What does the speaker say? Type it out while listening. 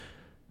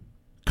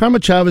Karma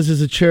Chavez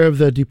is the chair of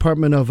the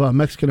Department of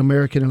Mexican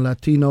American and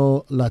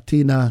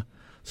Latina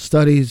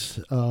Studies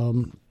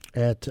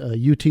at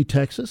UT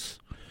Texas.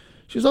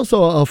 She's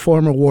also a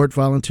former WORT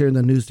volunteer in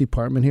the news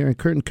department here and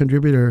current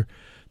contributor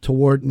to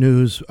WORT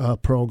news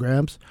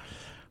programs.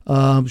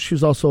 She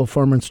was also a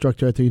former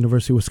instructor at the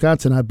University of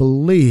Wisconsin, I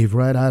believe,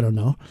 right? I don't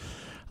know.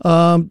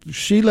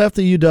 She left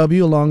the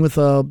UW along with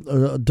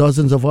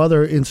dozens of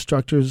other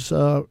instructors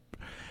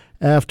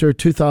after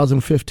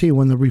 2015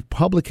 when the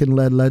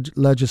Republican-led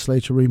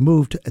legislature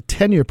removed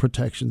tenure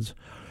protections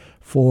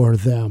for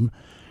them.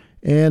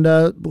 And,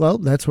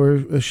 that's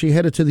where she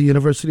headed to the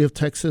University of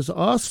Texas,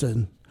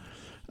 Austin.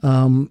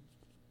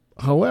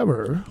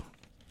 However,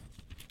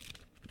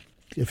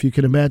 if you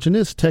can imagine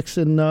this,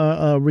 Texan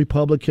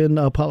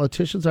Republican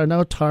politicians are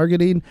now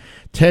targeting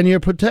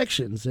tenure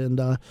protections. And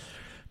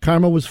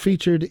Karma was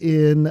featured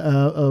in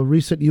a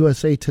recent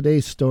USA Today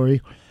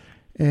story.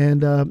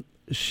 And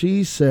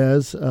she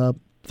says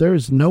there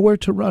is nowhere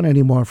to run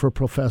anymore for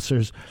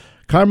professors.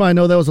 Karma, I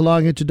know that was a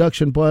long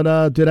introduction,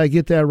 but did I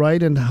get that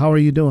right? And how are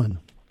you doing?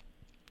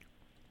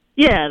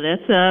 Yeah,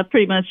 that's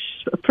pretty much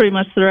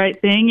the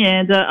right thing,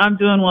 and I'm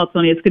doing well,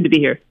 Tony. It's good to be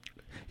here.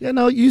 Yeah,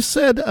 no, you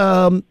said,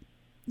 I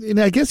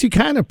guess you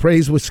kind of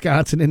praised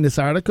Wisconsin in this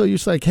article. You're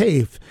just like, hey,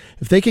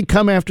 if they can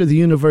come after the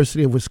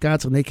University of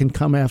Wisconsin, they can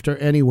come after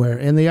anywhere,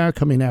 and they are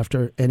coming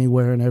after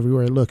anywhere and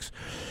everywhere it looks.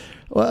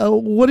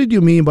 What did you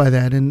mean by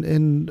that,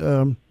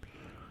 and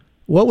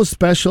what was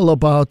special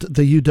about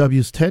the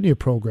UW's tenure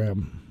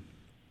program?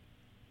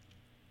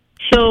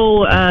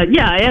 So,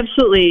 I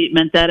absolutely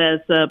meant that as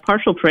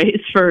partial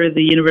praise for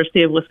the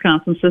University of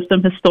Wisconsin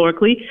system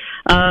historically,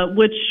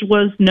 which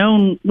was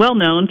well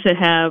known to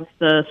have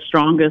the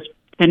strongest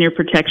tenure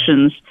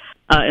protections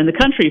in the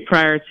country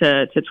prior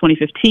to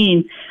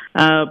 2015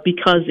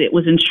 because it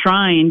was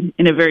enshrined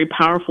in a very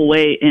powerful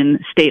way in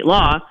state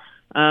law,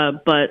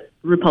 but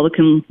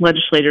Republican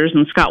legislators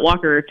and Scott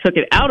Walker took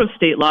it out of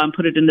state law and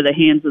put it into the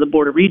hands of the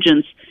Board of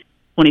Regents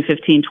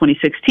 2015,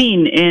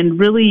 2016, and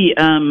really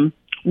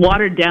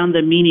watered down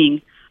the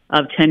meaning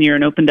of tenure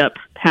and opened up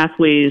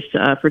pathways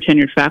for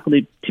tenured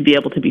faculty to be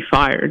able to be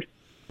fired.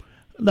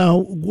 Now,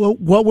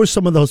 what were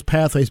some of those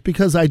pathways?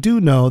 Because I do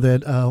know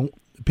that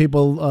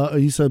people,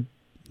 you said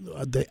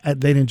they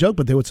didn't joke,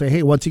 but they would say,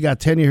 hey, once you got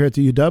tenure here at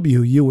the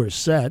UW, you were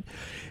set.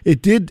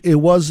 It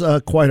was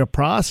quite a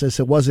process.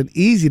 It wasn't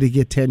easy to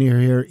get tenure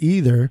here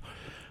either.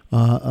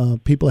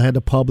 People had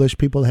to publish.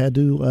 People had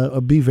to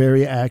be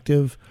very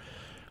active.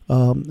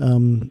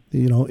 In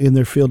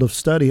their field of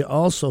study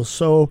also.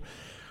 So,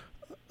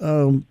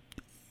 we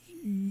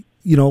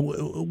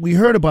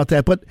heard about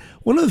that. But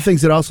one of the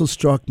things that also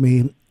struck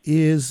me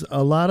is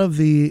a lot of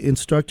the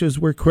instructors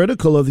were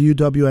critical of the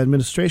UW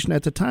administration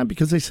at the time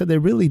because they said they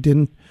really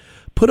didn't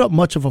put up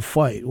much of a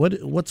fight.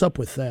 What's up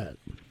with that?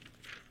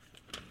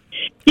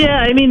 Yeah,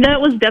 I mean,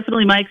 that was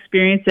definitely my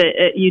experience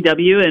at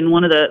UW, and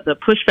one of the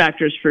push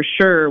factors for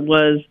sure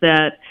was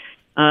that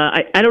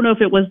I don't know if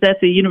it was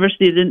that the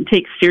university didn't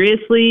take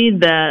seriously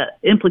the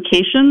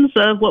implications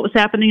of what was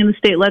happening in the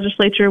state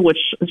legislature, which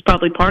is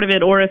probably part of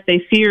it, or if they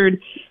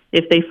feared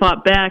if they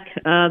fought back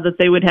that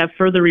they would have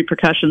further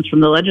repercussions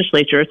from the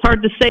legislature. It's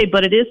hard to say,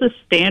 but it is a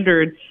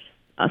standard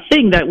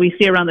thing that we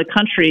see around the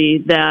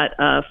country that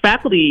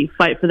faculty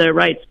fight for their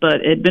rights,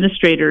 but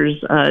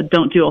administrators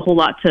don't do a whole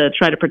lot to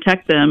try to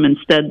protect them.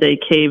 Instead, they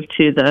cave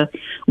to the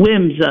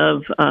whims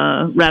of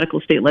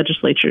radical state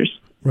legislatures.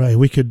 Right.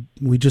 We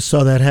just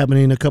saw that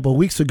happening a couple of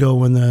weeks ago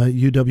when the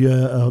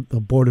UW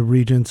the Board of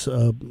Regents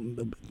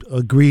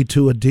agreed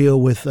to a deal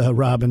with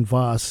Robin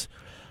Voss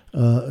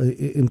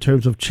in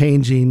terms of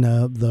changing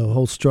the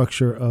whole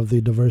structure of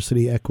the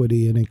diversity,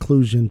 equity, and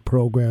inclusion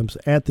programs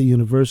at the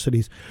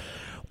universities.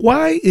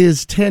 Why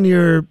is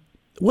tenure?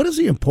 What is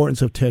the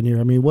importance of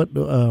tenure? I mean, what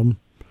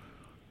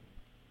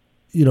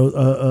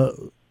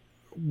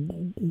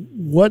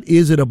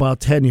is it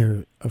about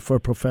tenure for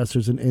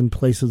professors in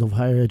places of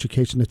higher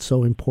education that's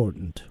so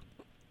important?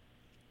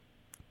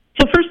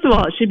 So first of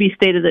all, it should be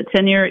stated that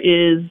tenure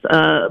is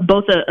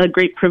both a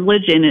great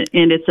privilege and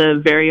it's a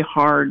very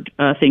hard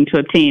thing to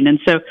obtain. And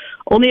so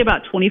only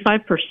about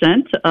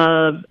 25%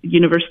 of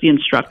university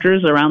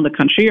instructors around the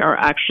country are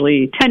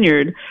actually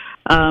tenured,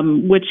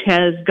 which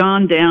has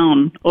gone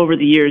down over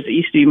the years. It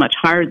used to be much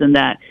higher than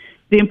that.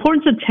 The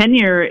importance of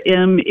tenure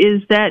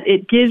is that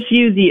it gives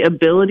you the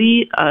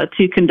ability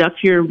to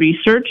conduct your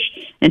research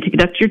and to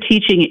conduct your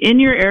teaching in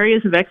your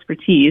areas of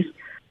expertise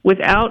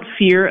without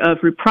fear of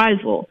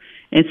reprisal.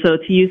 And so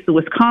to use the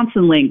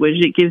Wisconsin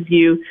language, it gives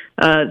you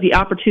the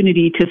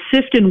opportunity to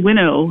sift and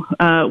winnow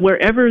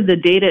wherever the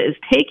data is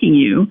taking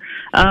you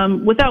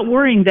without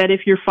worrying that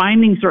if your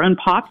findings are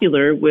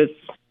unpopular with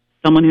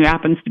someone who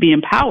happens to be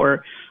in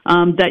power,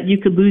 that you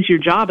could lose your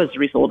job as a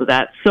result of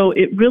that. So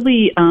it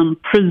really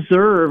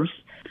preserves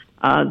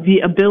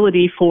the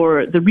ability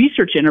for the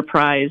research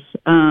enterprise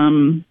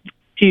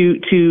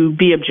to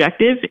be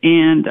objective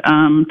and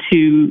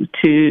to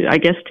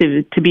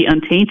be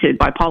untainted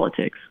by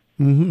politics.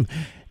 Mm-hmm.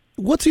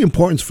 What's the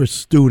importance for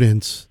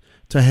students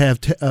to have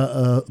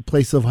a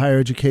place of higher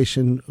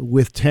education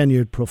with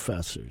tenured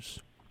professors?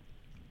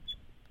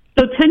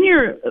 So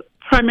tenure,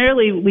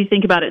 primarily we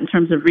think about it in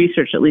terms of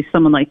research, at least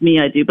someone like me,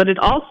 I do, but it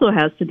also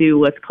has to do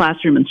with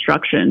classroom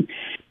instruction.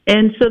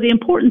 And so the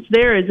importance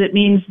there is it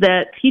means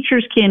that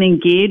teachers can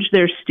engage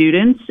their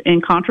students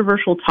in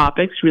controversial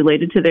topics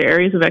related to their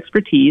areas of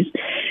expertise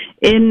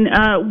in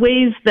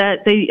ways that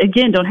they,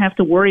 again, don't have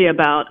to worry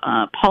about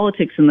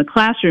politics in the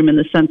classroom, in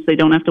the sense they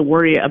don't have to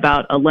worry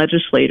about a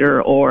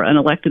legislator or an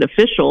elected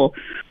official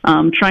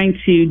trying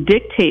to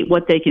dictate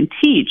what they can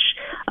teach.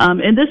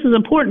 And this is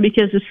important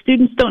because if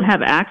students don't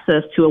have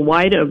access to a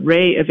wide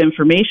array of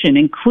information,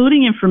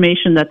 including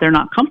information that they're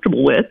not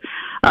comfortable with,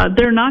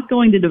 they're not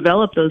going to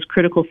develop those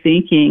critical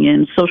thinking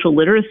and social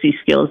literacy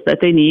skills that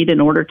they need in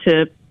order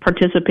to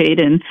participate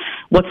in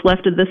what's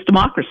left of this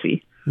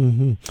democracy.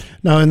 Mm-hmm.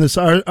 Now, in this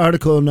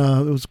article,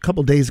 it was a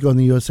couple days ago in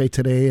the USA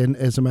Today, and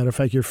as a matter of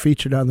fact, you're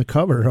featured on the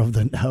cover of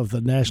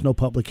the national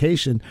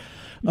publication.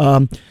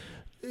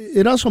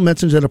 It also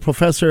mentions that a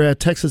professor at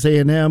Texas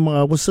A&M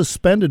was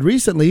suspended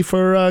recently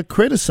for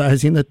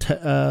criticizing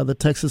the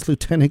Texas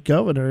lieutenant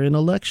governor in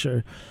a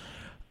lecture.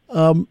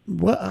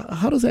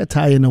 How does that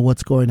tie into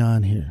what's going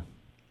on here?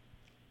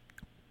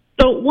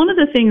 So one of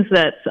the things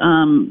that's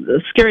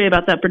scary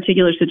about that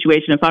particular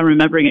situation, if I'm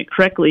remembering it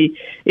correctly,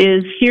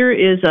 is here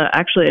is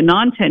actually a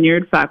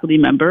non-tenured faculty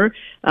member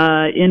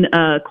in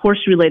a course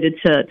related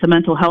to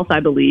mental health,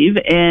 I believe,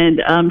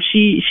 and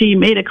she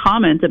made a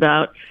comment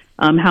about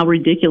how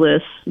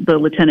ridiculous the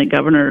lieutenant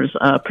governor's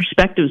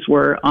perspectives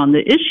were on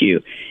the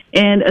issue.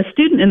 And a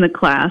student in the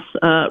class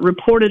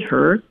reported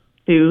her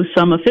to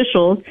some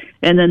officials,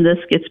 and then this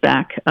gets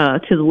back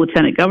to the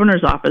lieutenant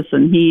governor's office,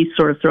 and he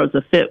sort of throws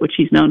a fit, which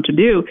he's known to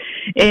do.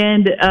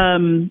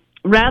 And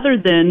rather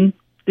than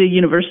the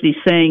university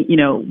saying,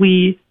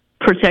 we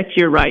protect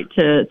your right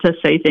to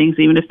say things,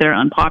 even if they're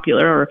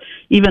unpopular, or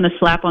even a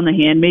slap on the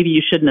hand, maybe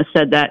you shouldn't have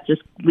said that,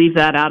 just leave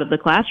that out of the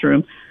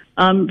classroom.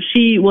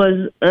 She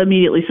was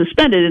immediately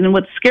suspended. And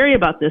what's scary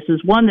about this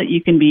is, one, that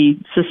you can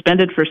be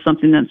suspended for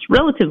something that's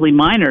relatively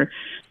minor,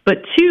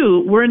 but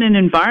two, we're in an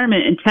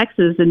environment in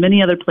Texas and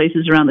many other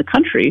places around the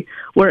country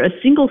where a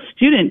single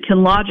student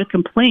can lodge a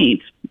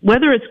complaint,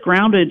 whether it's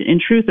grounded in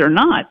truth or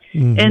not,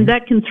 and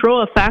that can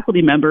throw a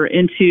faculty member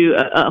into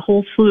a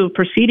whole slew of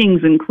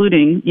proceedings,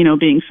 including,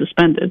 being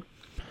suspended.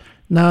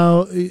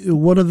 Now,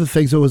 one of the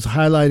things that was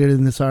highlighted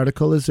in this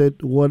article is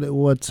that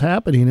what's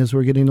happening is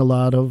we're getting a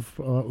lot of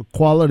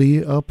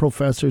quality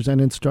professors and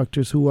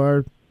instructors who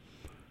are,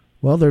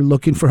 well, they're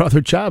looking for other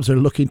jobs. They're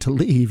looking to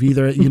leave,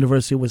 either at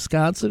University of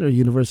Wisconsin or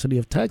University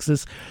of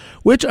Texas,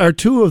 which are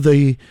two of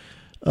the,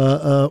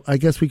 I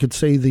guess we could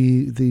say,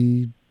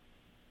 the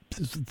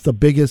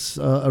biggest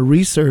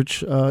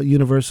research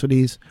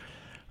universities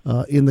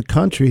in the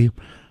country.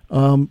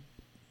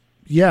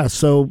 Yeah,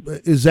 so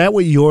is that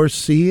what you're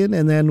seeing?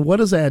 And then what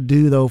does that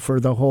do, though, for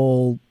the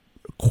whole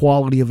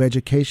quality of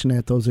education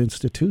at those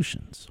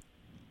institutions?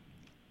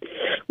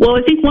 Well,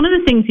 I think one of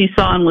the things you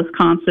saw in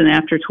Wisconsin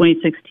after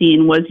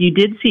 2016 was you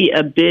did see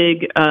a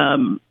big,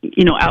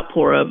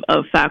 outpour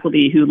of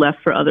faculty who left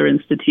for other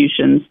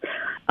institutions.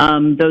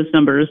 Those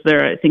numbers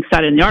there, I think,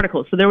 cited in the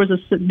article. So there was a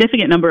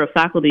significant number of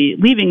faculty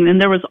leaving, and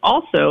there was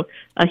also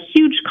a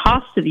huge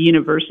cost to the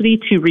university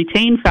to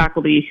retain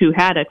faculty who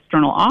had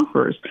external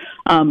offers,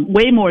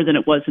 way more than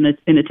it was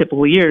in a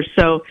typical year.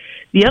 So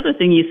the other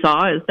thing you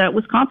saw is that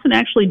Wisconsin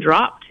actually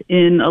dropped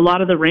in a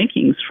lot of the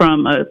rankings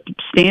from a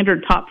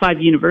standard top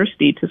 5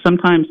 university to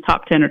sometimes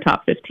top 10 or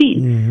top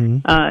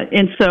 15.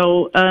 And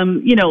so,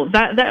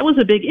 that was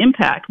a big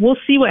impact. We'll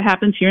see what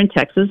happens here in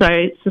Texas.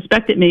 I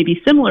suspect it may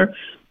be similar.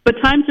 But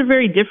times are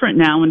very different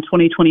now in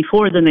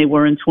 2024 than they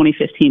were in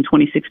 2015,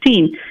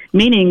 2016,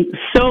 meaning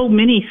so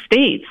many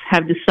states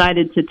have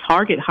decided to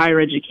target higher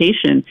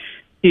education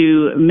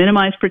to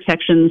minimize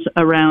protections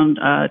around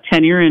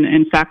tenure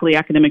and faculty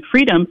academic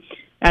freedom,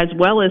 as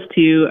well as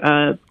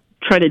to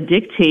try to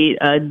dictate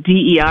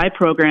DEI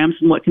programs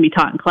and what can be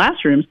taught in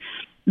classrooms.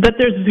 But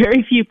there's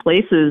very few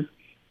places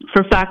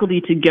for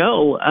faculty to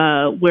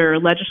go where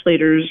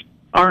legislators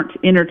aren't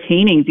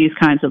entertaining these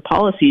kinds of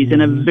policies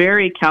in a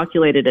very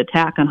calculated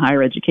attack on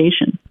higher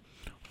education.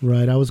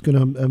 Right. I was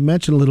going to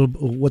mention a little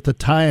what the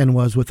tie-in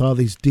was with all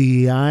these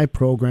DEI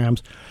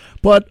programs.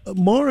 But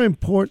more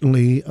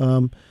importantly,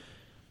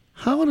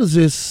 how does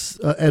this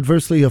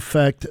adversely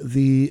affect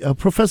the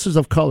professors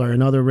of color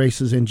and other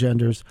races and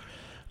genders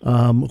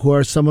who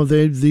are some of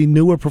the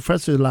newer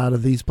professors a lot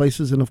of these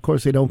places? And, of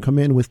course, they don't come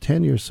in with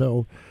tenure.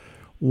 So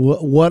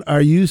what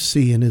are you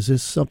seeing? Is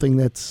this something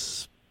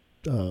that's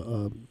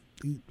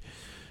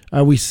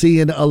are we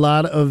seeing a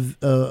lot of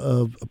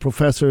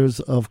professors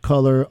of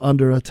color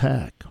under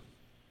attack?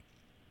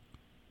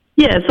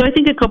 Yeah, so I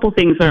think a couple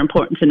things are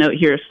important to note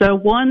here. So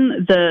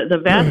one, the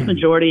vast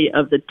majority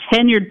of the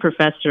tenured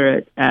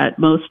professor at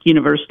most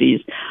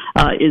universities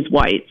is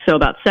white. So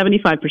about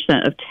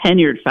 75% of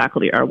tenured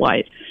faculty are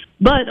white.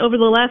 But over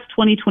the last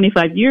 20,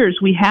 25 years,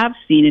 we have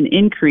seen an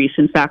increase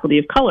in faculty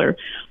of color.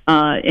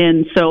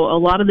 And so a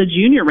lot of the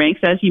junior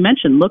ranks, as you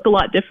mentioned, look a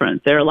lot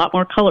different. They're a lot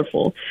more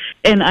colorful.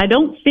 And I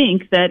don't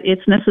think that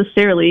it's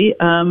necessarily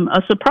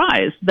a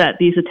surprise that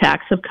these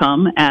attacks have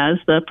come as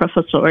the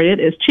professoriate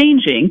is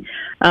changing.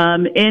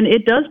 And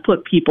it does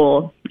put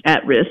people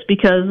at risk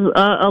because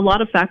a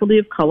lot of faculty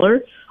of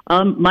color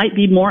might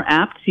be more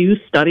apt to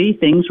study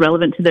things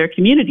relevant to their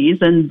communities,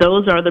 and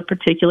those are the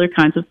particular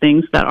kinds of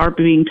things that are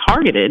being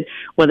targeted,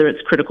 whether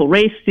it's critical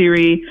race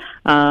theory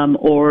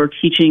or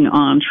teaching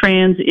on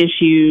trans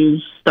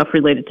issues, stuff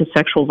related to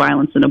sexual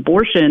violence and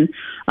abortion.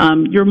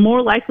 You're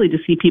more likely to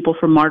see people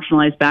from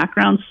marginalized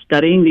backgrounds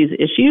studying these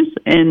issues,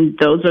 and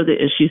those are the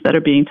issues that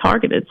are being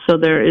targeted. So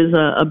there is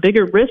a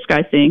bigger risk,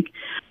 I think,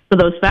 for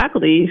those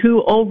faculty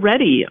who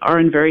already are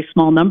in very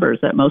small numbers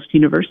at most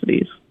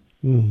universities.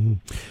 Mm-hmm.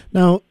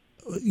 Now,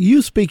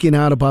 you speaking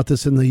out about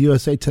this in the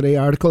USA Today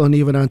article and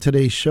even on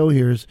today's show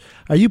here,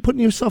 are you putting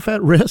yourself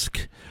at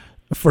risk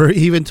for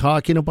even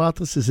talking about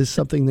this? Is this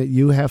something that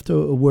you have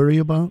to worry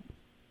about?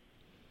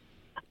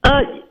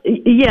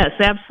 Yes,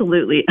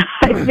 absolutely.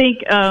 I think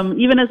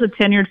even as a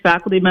tenured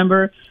faculty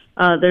member,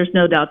 there's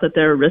no doubt that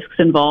there are risks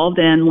involved.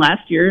 And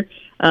last year,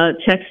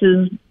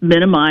 Texas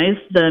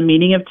minimized the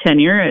meaning of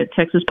tenure at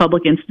Texas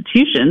public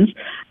institutions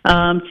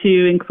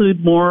to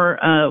include more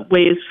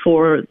ways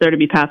for there to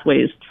be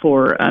pathways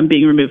for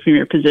being removed from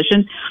your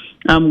position.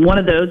 One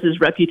of those is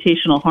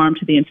reputational harm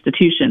to the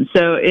institution.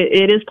 So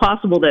it is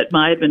possible that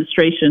my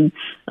administration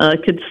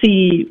could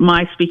see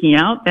my speaking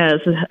out as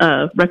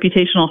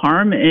reputational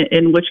harm,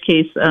 in which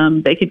case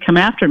they could come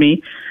after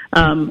me.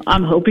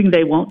 I'm hoping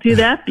they won't do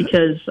that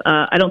because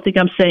I don't think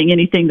I'm saying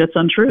anything that's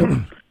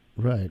untrue.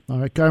 Right. All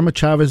right. Karma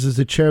Chavez is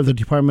the chair of the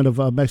Department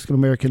of Mexican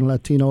American and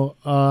Latino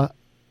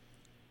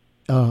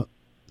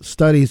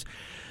Studies.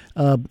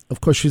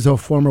 Of course, she's a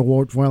former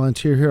WORT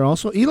volunteer here.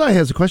 Also, Eli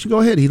has a question.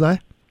 Go ahead, Eli.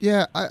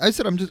 Yeah, I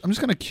said I'm just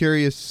kind of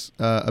curious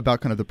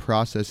about kind of the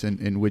process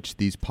in which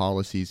these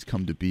policies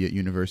come to be at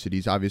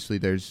universities. Obviously,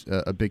 there's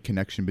a big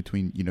connection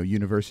between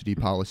university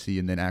policy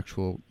and then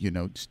actual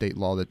state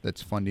law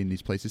that's funding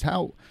these places.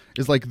 How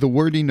is the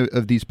wording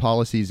of these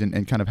policies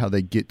and kind of how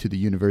they get to the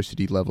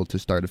university level to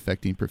start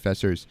affecting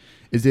professors?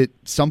 Is it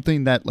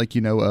something that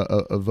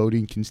a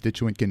voting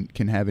constituent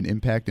can have an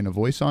impact and a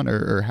voice on,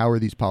 or how are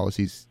these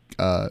policies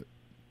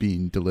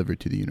being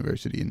delivered to the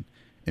university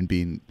and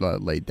being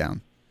laid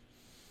down?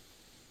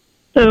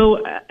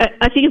 So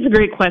I think it's a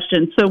great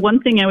question. So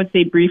one thing I would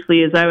say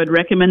briefly is I would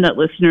recommend that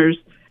listeners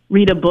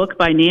read a book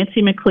by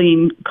Nancy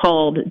McLean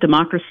called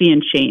Democracy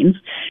in Chains,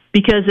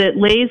 because it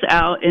lays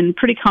out in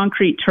pretty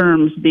concrete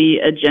terms the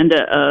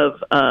agenda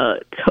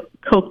of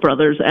Koch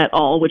brothers et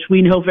al., which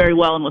we know very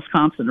well in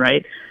Wisconsin,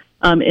 right?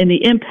 And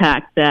the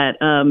impact that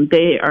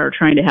they are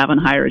trying to have on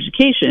higher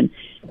education.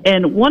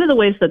 And one of the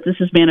ways that this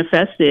is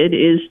manifested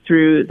is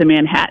through the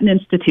Manhattan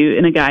Institute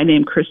and a guy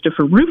named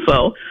Christopher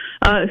Rufo,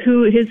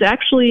 who has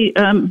actually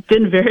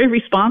been very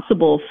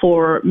responsible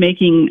for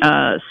making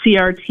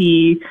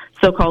CRT,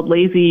 so-called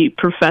lazy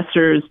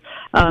professors,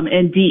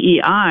 and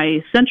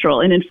DEI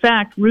central. And in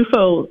fact,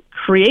 Rufo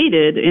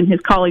created, and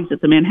his colleagues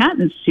at the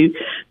Manhattan Institute,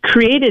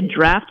 created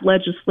draft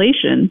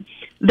legislation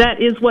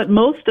that is what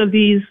most of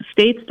these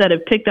states that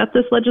have picked up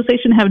this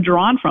legislation have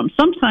drawn from.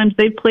 Sometimes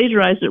they've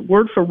plagiarized it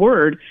word for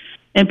word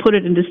and put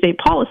it into state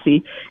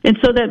policy. And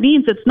so that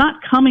means it's not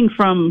coming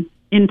from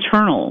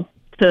internal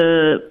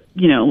to,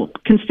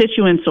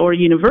 constituents or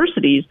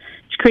universities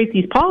to create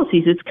these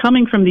policies. It's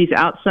coming from these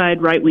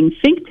outside right-wing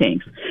think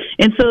tanks.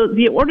 And so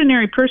the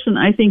ordinary person,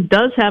 I think,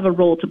 does have a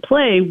role to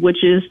play,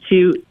 which is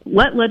to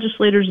let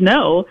legislators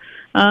know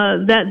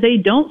that they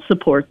don't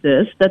support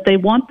this, that they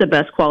want the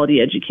best quality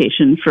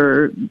education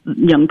for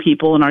young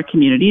people in our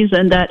communities,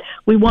 and that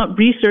we want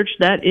research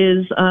that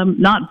is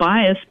not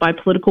biased by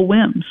political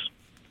whims.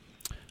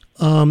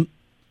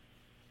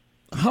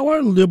 How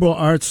are liberal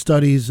arts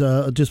studies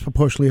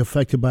disproportionately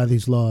affected by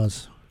these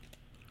laws?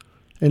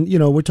 And,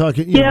 we're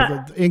talking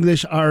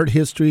English, art,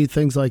 history,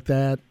 things like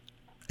that,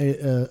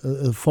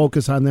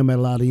 focus on them at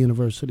a lot of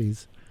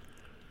universities.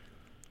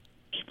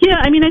 Yeah,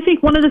 I mean, I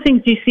think one of the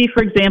things you see,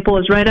 for example,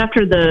 is right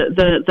after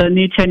the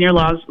new tenure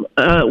laws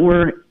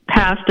were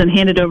passed and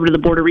handed over to the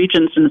Board of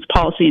Regents in its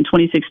policy in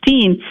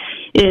 2016,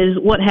 is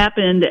what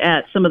happened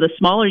at some of the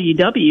smaller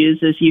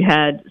UWs is you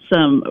had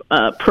some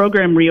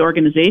program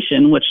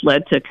reorganization, which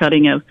led to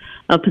cutting of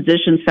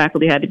positions.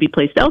 Faculty had to be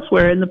placed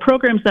elsewhere, and the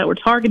programs that were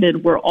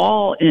targeted were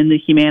all in the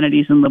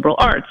humanities and liberal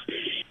arts.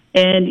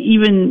 And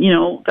even,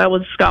 that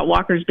was Scott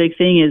Walker's big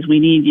thing is we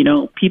need,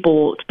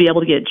 people to be able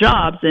to get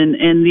jobs.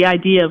 And the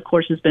idea, of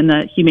course, has been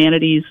that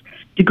humanities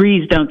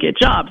degrees don't get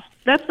jobs.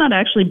 That's not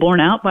actually borne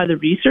out by the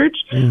research,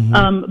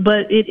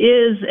 but it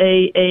is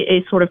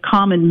a sort of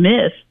common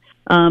myth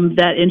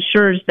that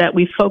ensures that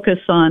we focus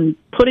on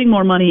putting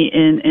more money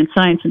in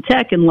science and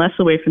tech and less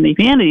away from the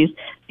humanities.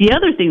 The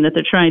other thing that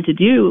they're trying to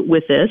do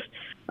with this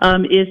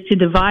is to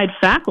divide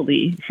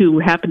faculty who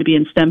happen to be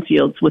in STEM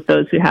fields with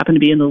those who happen to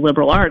be in the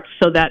liberal arts,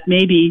 so that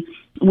maybe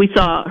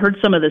heard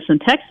some of this in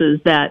Texas,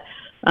 that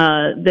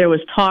there was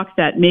talk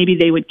that maybe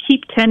they would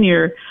keep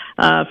tenure,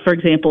 for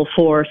example,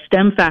 for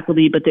STEM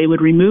faculty, but they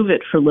would remove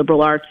it for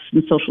liberal arts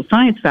and social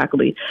science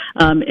faculty.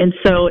 And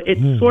so it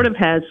sort of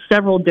has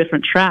several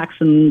different tracks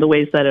in the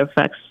ways that it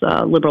affects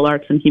liberal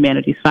arts and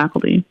humanities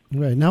faculty.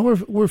 Right. Now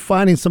we're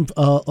finding some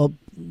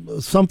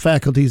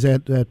faculties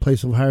at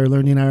Place of Higher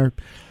Learning are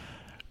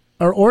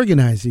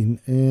organizing,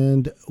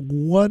 and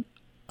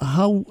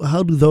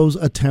how do those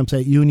attempts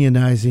at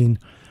unionizing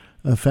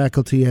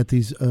faculty at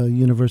these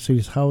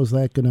universities, how is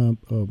that going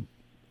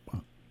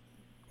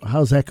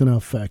to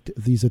affect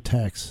these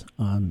attacks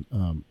on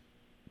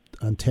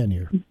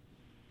tenure?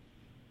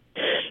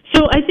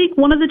 So I think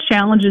one of the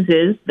challenges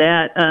is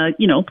that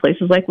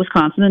places like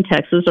Wisconsin and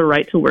Texas are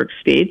right-to-work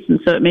states, and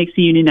so it makes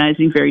the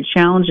unionizing very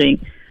challenging.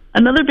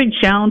 Another big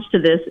challenge to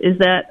this is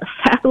that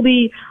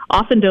faculty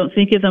often don't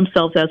think of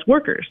themselves as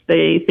workers.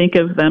 They think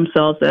of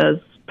themselves as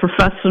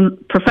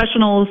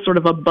professionals, sort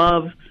of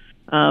above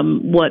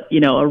what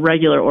a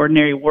regular,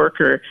 ordinary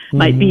worker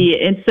might be,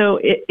 and so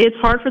it's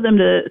hard for them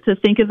to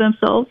think of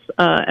themselves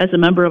as a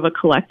member of a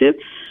collective.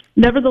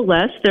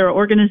 Nevertheless, there are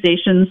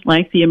organizations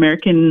like the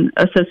American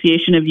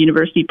Association of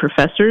University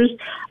Professors,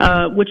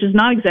 which is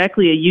not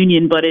exactly a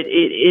union, but it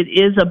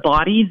is a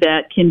body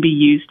that can be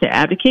used to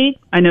advocate.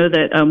 I know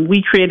that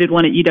we created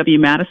one at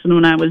UW-Madison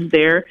when I was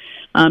there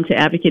to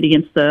advocate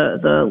against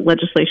the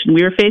legislation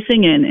we were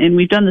facing, and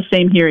we've done the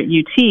same here at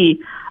UT.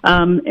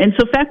 And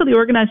so faculty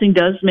organizing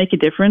does make a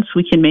difference.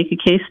 We can make a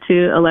case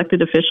to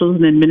elected officials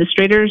and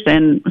administrators,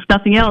 and if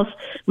nothing else,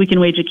 we can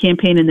wage a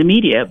campaign in the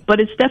media. But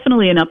it's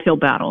definitely an uphill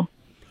battle.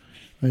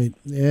 Right,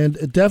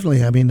 and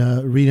definitely, I mean,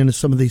 reading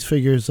some of these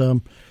figures,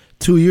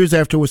 2 years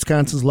after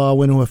Wisconsin's law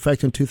went into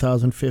effect in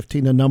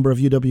 2015, the number of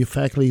UW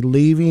faculty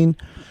leaving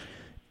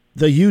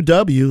the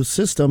UW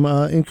system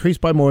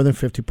increased by more than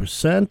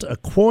 50%. A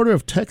quarter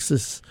of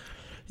Texas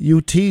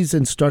UT's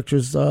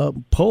instructors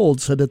polled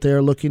said that they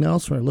are looking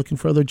elsewhere, looking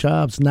for other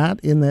jobs, not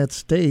in that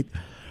state.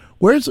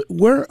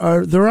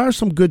 There are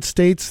some good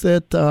states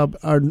that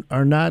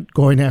are not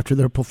going after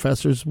their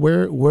professors.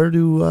 Where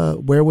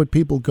would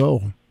people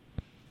go?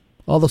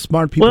 All the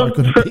smart people are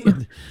going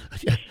to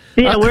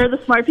be. Where are the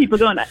smart people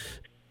going?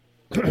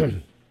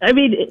 I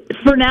mean,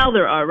 for now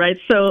there are, right?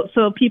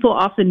 So people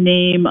often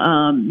name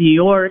New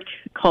York,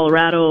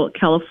 Colorado,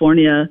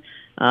 California,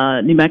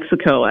 New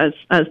Mexico as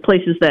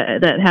places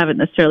that haven't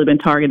necessarily been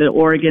targeted.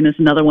 Oregon is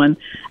another one.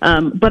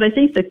 But I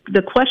think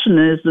the question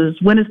is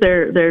when is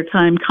their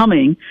time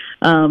coming?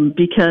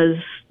 Because,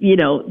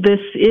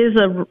 this is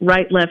a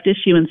right-left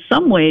issue in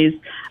some ways,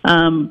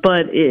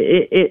 but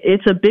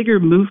it's a bigger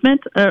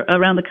movement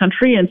around the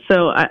country. And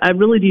so I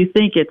really do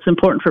think it's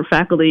important for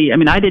faculty. I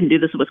mean, I didn't do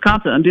this in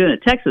Wisconsin. I'm doing it in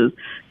Texas,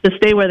 to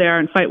stay where they are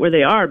and fight where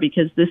they are,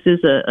 because this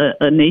is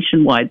a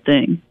nationwide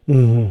thing.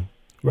 Mm-hmm.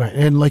 Right.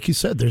 And like you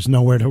said, there's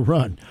nowhere to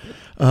run.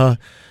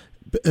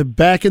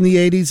 Back in the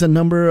 80s, the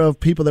number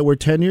of people that were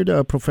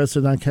tenured,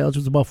 professors on college,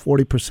 was about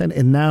 40%,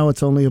 and now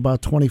it's only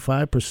about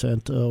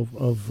 25%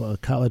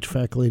 of college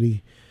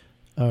faculty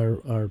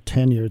are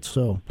tenured.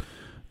 So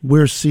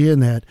we're seeing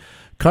that.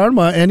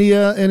 Karma,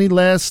 any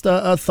last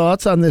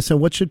thoughts on this, and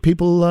what should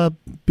people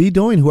be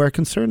doing who are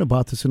concerned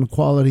about this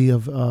inequality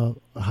of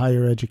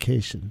higher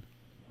education?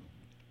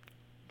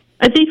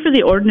 I think for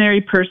the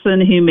ordinary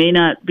person who may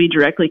not be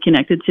directly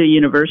connected to a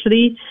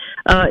university,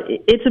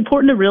 it's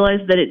important to realize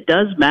that it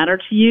does matter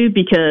to you,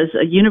 because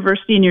a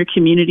university in your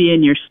community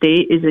and your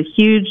state is a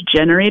huge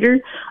generator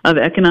of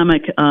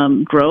economic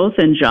growth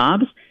and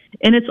jobs.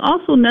 And it's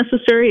also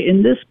necessary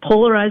in this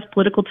polarized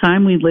political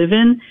time we live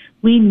in.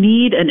 We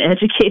need an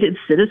educated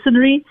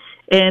citizenry.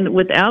 And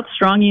without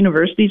strong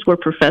universities where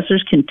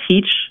professors can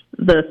teach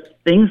the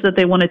things that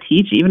they want to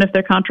teach, even if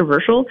they're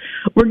controversial,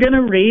 we're going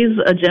to raise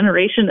a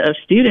generation of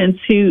students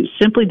who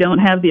simply don't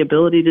have the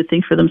ability to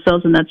think for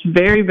themselves, and that's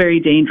very, very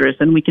dangerous.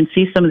 And we can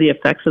see some of the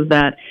effects of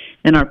that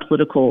in our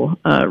political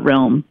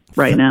realm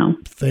right now.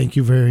 Thank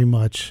you very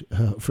much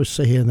for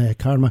saying that,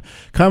 Karma.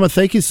 Karma,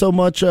 thank you so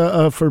much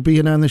for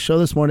being on the show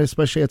this morning,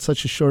 especially at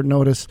such a short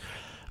notice.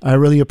 I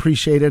really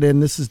appreciate it,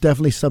 and this is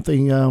definitely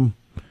something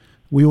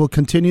we will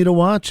continue to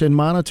watch and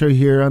monitor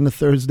here on the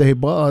Thursday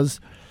Buzz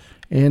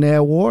and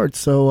at WORT.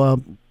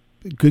 So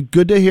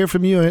good to hear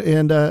from you,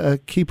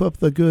 and keep up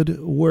the good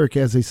work,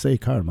 as they say,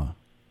 Karma.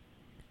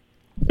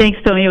 Thanks,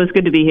 Tony. It was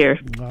good to be here.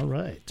 All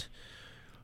right.